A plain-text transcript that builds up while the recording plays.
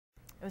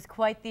It was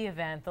quite the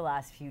event the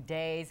last few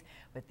days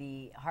with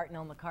the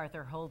Hartnell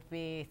MacArthur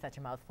Holtby, such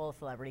a mouthful,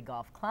 Celebrity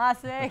Golf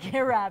Classic. It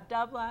wrapped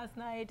up last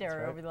night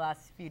or over the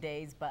last few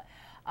days, but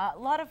a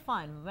lot of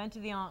fun. We went to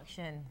the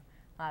auction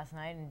last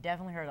night and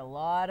definitely heard a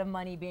lot of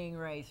money being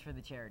raised for the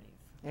charities.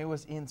 It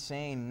was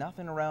insane.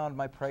 Nothing around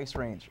my price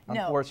range,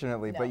 No,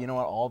 unfortunately. no. But you know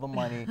what? All the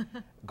money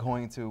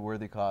going to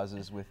worthy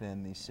causes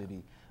within the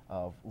city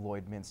of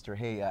Lloydminster.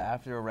 Hey,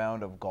 after a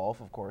round of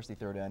golf, of course, the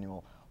 3rd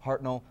annual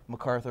Hartnell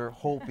MacArthur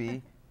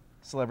Holtby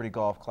Celebrity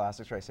Golf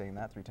Classic, try saying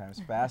that 3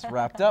 times fast,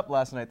 wrapped up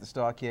last night at the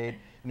Stockade.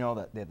 You know,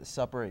 that they had the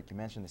supper, like you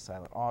mentioned, the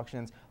silent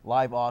auctions,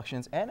 live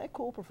auctions, and a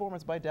cool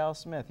performance by Dallas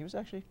Smith. He was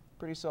actually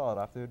pretty solid,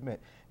 I have to admit.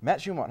 Matt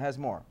Schumont has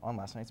more on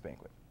last night's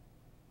banquet.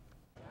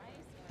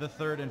 The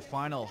 3rd and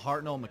final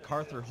Hartnell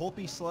MacArthur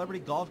Holtby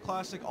Celebrity Golf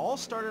Classic all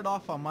started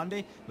off on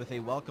Monday with a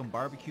welcome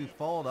barbecue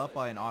followed up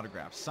by an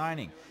autograph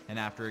signing. And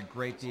after a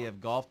great day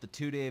of golf, the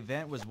 2-day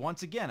event was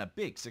once again a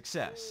big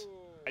success.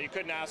 You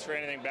couldn't ask for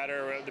anything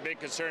better. The big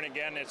concern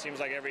again, it seems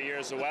like every year,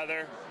 is the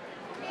weather.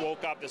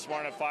 Woke up this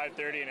morning at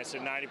 5:30 and it's a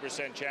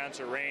 90% chance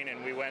of rain,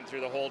 and we went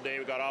through the whole day.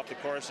 We got off the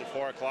course at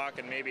 4 o'clock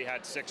and maybe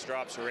had 6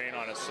 drops of rain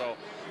on us. So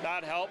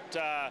that helped.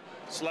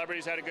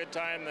 Celebrities had a good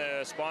time.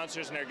 The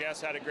sponsors and their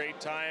guests had a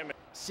great time.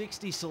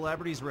 60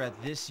 celebrities were at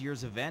this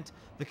year's event.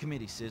 The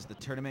committee says the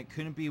tournament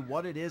couldn't be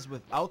what it is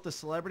without the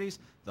celebrities.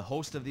 The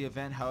host of the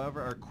event,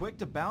 however, are quick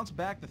to bounce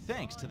back the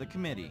thanks to the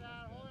committee.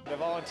 The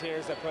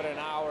volunteers that put in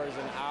hours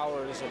and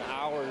hours and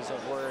hours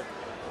of work,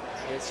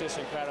 it's just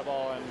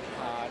incredible. And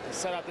to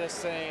set up this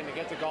thing, to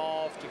get the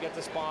golf, to get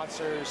the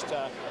sponsors,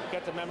 to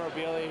get the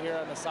memorabilia here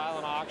on the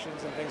silent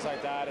auctions and things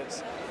like that,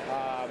 it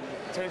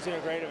turns into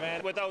a great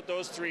event. Without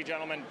those 3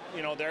 gentlemen,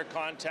 you know, their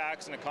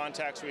contacts and the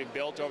contacts we've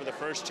built over the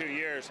first 2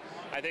 years,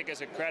 I think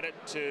is a credit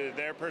to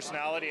their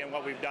personality and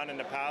what we've done in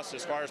the past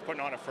as far as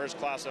putting on a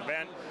first-class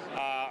event.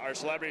 Our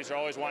celebrities are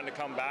always wanting to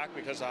come back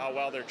because of how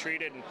well they're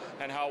treated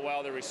and how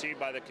well they're received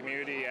by the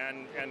community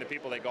and the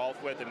people they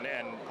golf with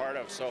and part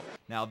of. So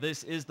now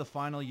this is the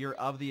final year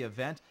of the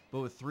event,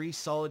 but with 3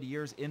 solid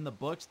years in the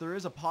books, there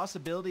is a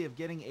possibility of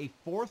getting a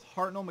 4th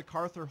Hartnell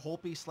MacArthur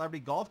Holtby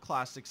Celebrity Golf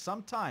Classic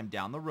sometime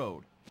down the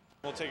road.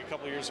 We'll take a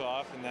couple of years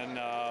off, and then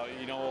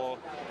you know,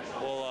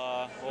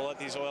 we'll let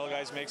these oil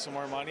guys make some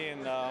more money,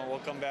 and we'll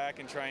come back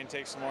and try and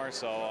take some more.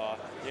 So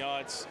you know,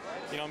 it's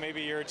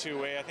maybe a year or 2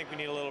 away. I think we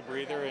need a little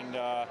breather, and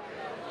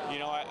you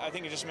know, I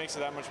think it just makes it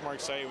that much more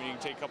exciting when you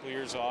can take a couple of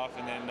years off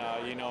and then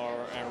you know,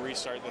 and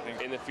restart the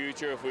thing. In the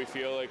future, if we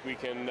feel like we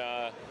can,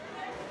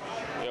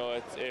 you know,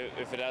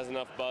 if it has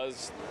enough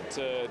buzz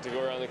to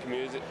go around the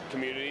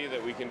community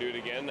that we can do it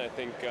again, I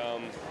think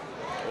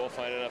we'll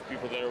find enough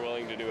people that are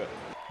willing to do it.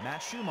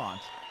 Matt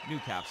Schumont,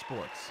 Newcap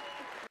Sports.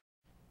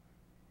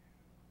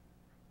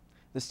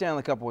 The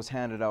Stanley Cup was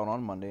handed out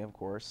on Monday, of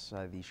course.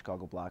 The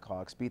Chicago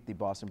Blackhawks beat the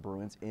Boston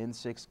Bruins in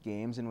 6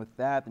 games, and with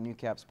that, the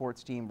Newcap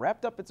Sports team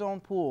wrapped up its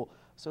own pool.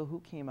 So who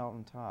came out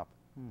on top?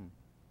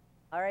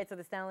 All right, so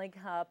the Stanley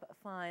Cup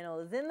final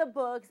is in the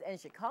books, and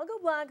Chicago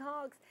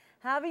Blackhawks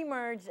have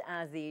emerged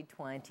as the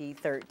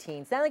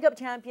 2013 Stanley Cup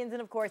champions,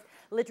 and of course,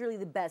 literally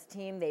the best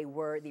team. They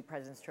were the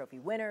President's Trophy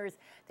winners.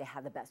 They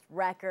had the best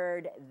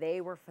record.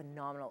 They were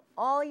phenomenal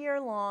all year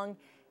long,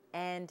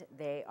 and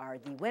they are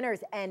the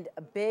winners. And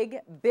a big,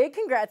 big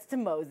congrats to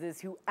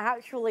Moses, who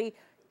actually,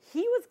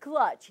 he was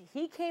clutch.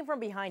 He came from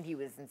behind. He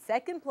was in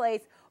 2nd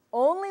place,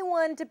 only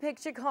one to pick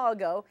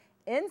Chicago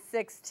in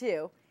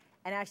 6-2,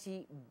 and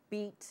actually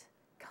beat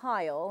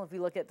Kyle. If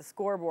you look at the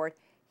scoreboard,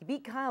 he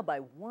beat Kyle by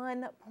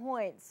 1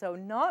 point, so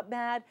not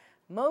bad.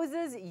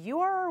 Moses, you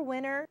are our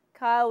winner.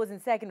 Kyle was in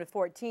 2nd with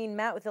 14,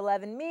 Matt with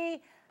 11,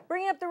 me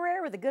bringing up the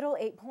rear with a good old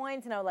 8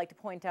 points, and I would like to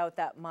point out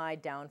that my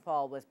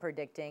downfall was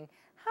predicting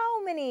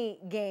how many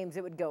games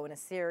it would go in a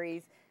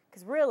series,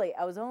 because really,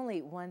 I was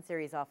only 1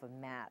 series off of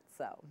Matt,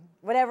 so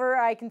whatever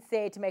I can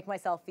say to make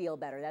myself feel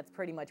better, that's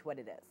pretty much what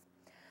it is.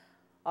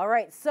 All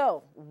right,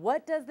 so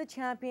what does the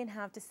champion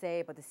have to say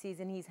about the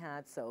season he's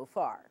had so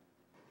far?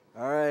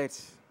 All right.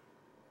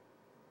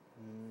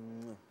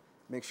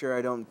 Make sure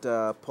I don't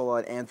pull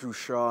out Andrew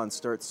Shaw and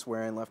start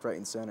swearing left, right,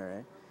 and center,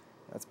 eh?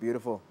 That's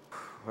beautiful.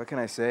 What can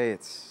I say?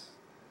 It's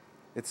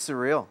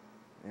surreal.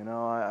 You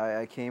know,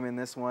 I came in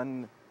this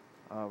one,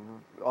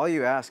 all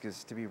you ask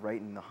is to be right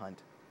in the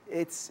hunt.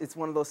 It's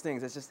one of those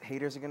things. It's just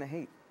haters are gonna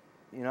hate.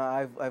 You know,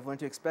 I've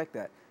learned to expect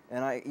that.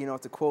 And you know,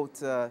 to quote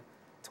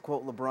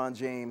LeBron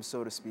James,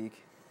 so to speak,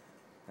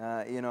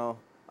 you know,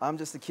 I'm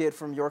just a kid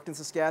from Yorkton,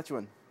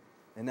 Saskatchewan,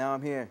 and now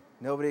I'm here.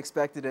 Nobody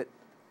expected it.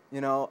 You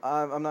know,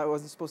 I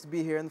wasn't supposed to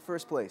be here in the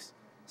first place.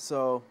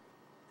 So,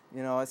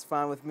 you know, it's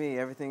fine with me.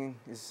 Everything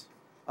is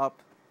up.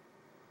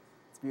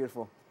 It's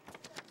beautiful.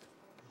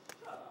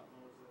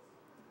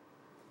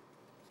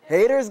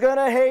 Haters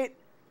gonna hate.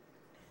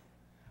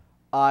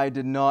 I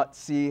did not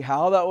see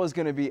how that was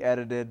going to be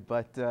edited,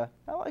 but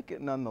I like it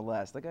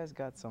nonetheless. That guy's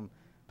got some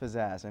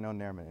pizzazz. I know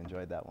Nerman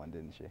enjoyed that one,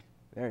 didn't she?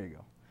 There you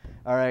go.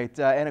 All right,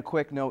 and a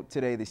quick note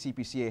today, the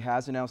CPCA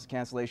has announced the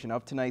cancellation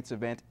of tonight's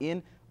event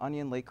in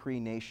Onion Lake Cree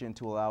Nation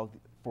to allow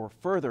for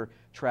further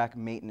track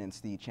maintenance.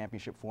 The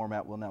championship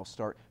format will now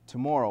start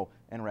tomorrow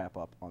and wrap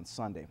up on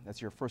Sunday.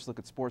 That's your first look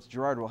at sports.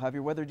 Gerard will have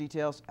your weather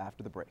details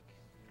after the break.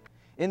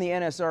 In the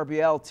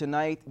NSRBL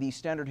tonight, the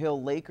Standard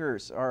Hill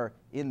Lakers are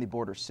in the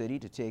Border City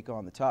to take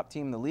on the top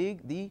team in the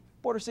league, the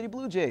Border City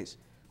Blue Jays,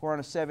 who are on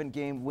a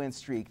 7-game win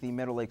streak. The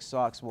Meadow Lake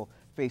Sox will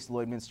face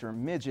Lloydminster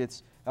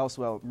Midgets.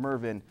 Elsewhere,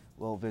 Mervyn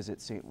will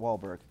visit St.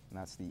 Walburg, and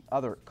that's the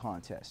other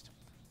contest.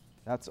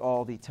 That's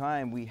all the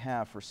time we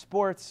have for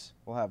sports.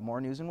 We'll have more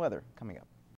news and weather coming up.